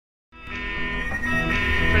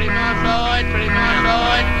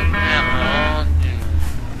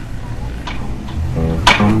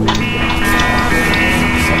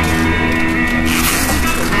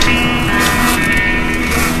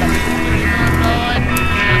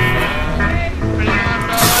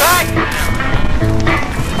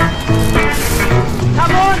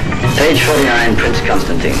Page 49, Prince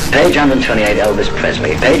Constantine. Page 128, Elvis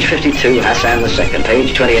Presley. Page 52, Hassan II.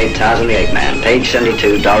 Page 28, Tarzan the Ape Man. Page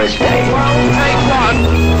 72, Doris Day.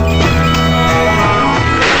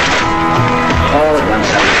 All at once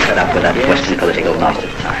I was fed up with that Western political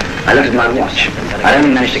nonsense. I looked at my watch. I'd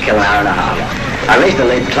only managed to kill an hour and a half. I raised the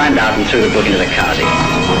lid, climbed out, and threw the book into the car seat.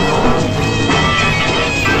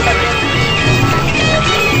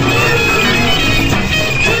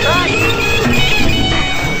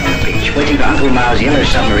 Waiting for Uncle Mao's yellow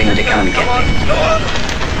submarine to come and get me.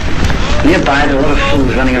 Nearby, there were a lot of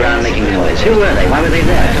fools running around making noise. Who were they? Why were they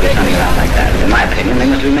there to be running around like that? In my opinion, they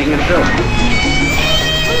must have been making a film.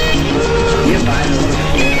 Nearby, there were a lot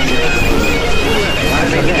of fools running around making noise. Who were they? Why were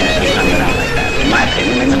they there to be running around like that? In my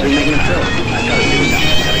opinion, they must have been making a film. I've got to do something. I've got to get away from this place. I've got to do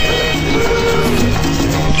something.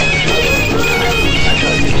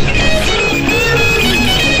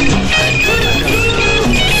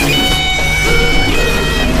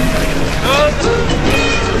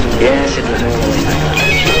 Yes, it was all the way back.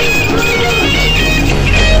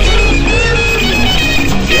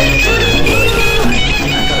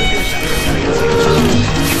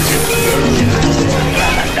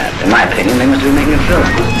 In my opinion, they must be making a film.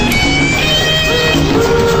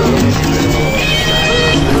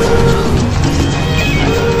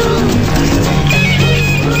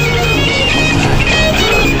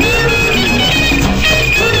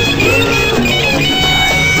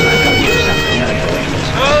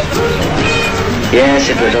 Yes,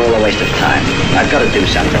 it was all a waste of time. I've got to do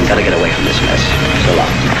something. Got to get away from this mess. So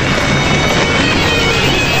long.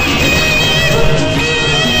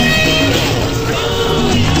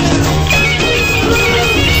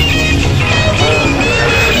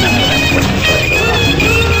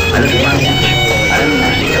 I looked at my watch. I don't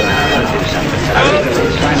manage to go out. I've got to do something.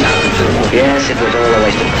 Yes, it was all a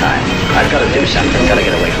waste of time. I've got to do something. Got to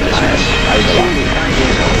get away from this mess. So long.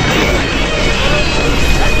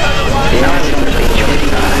 You know, it's going to be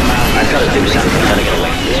joking. I've got to do something, got to get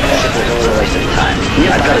away from this mess. It was all a waste of time.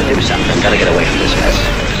 I've got to do something, got to get away from this mess.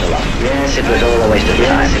 So long. Yes, it was all a waste of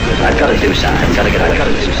time. I've got to do something, got to get away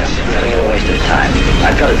from this mess. Got to get a waste of time.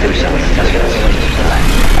 I've got to do something, got to get away from this time.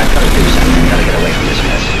 I've got to do something, got to get away from this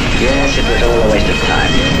mess. Yes, it was all a waste of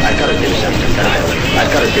time. I've got to do something, got to get away.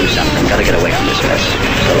 I've got to do something, got to get away from this mess.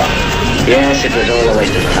 So long. Yes, it was all a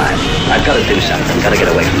waste of time. I've got to do something, got to get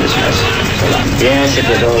away from this mess. So long. Yes, it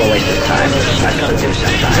was all a waste of time. I've got to do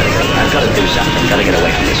something, I've got to do something, got to get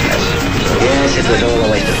away from this mess. Yes, it was all a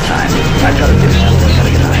waste of time. I've got to do something, got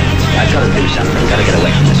to get away. I've got to do something, got to get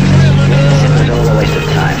away from this mess. Yes, it was all a waste of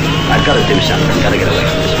time. I've got to do something, got to get away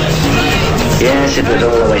from this mess. Yes, it was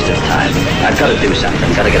all a waste of time. I've got to do something,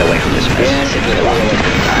 got to get away from this mess. Yes, it was all a waste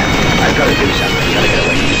of time. I've got to do something, got to get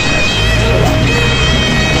away from this mess. So long.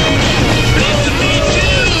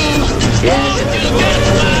 Yes, it was all a waste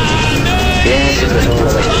of time. Yes, it was all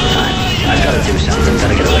a waste of time. I've got to do something, got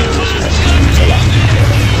to get away from this mess. So long.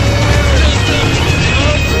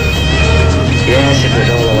 Yes, it was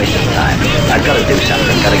all a waste of time. I've got to do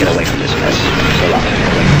something, got to get away from this mess. So long.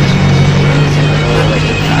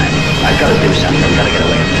 I've got to do something, got to get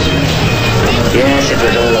away from this mess. Yes, it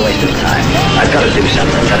was all a waste of time. I've got to do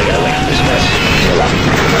something, got to get away from this mess.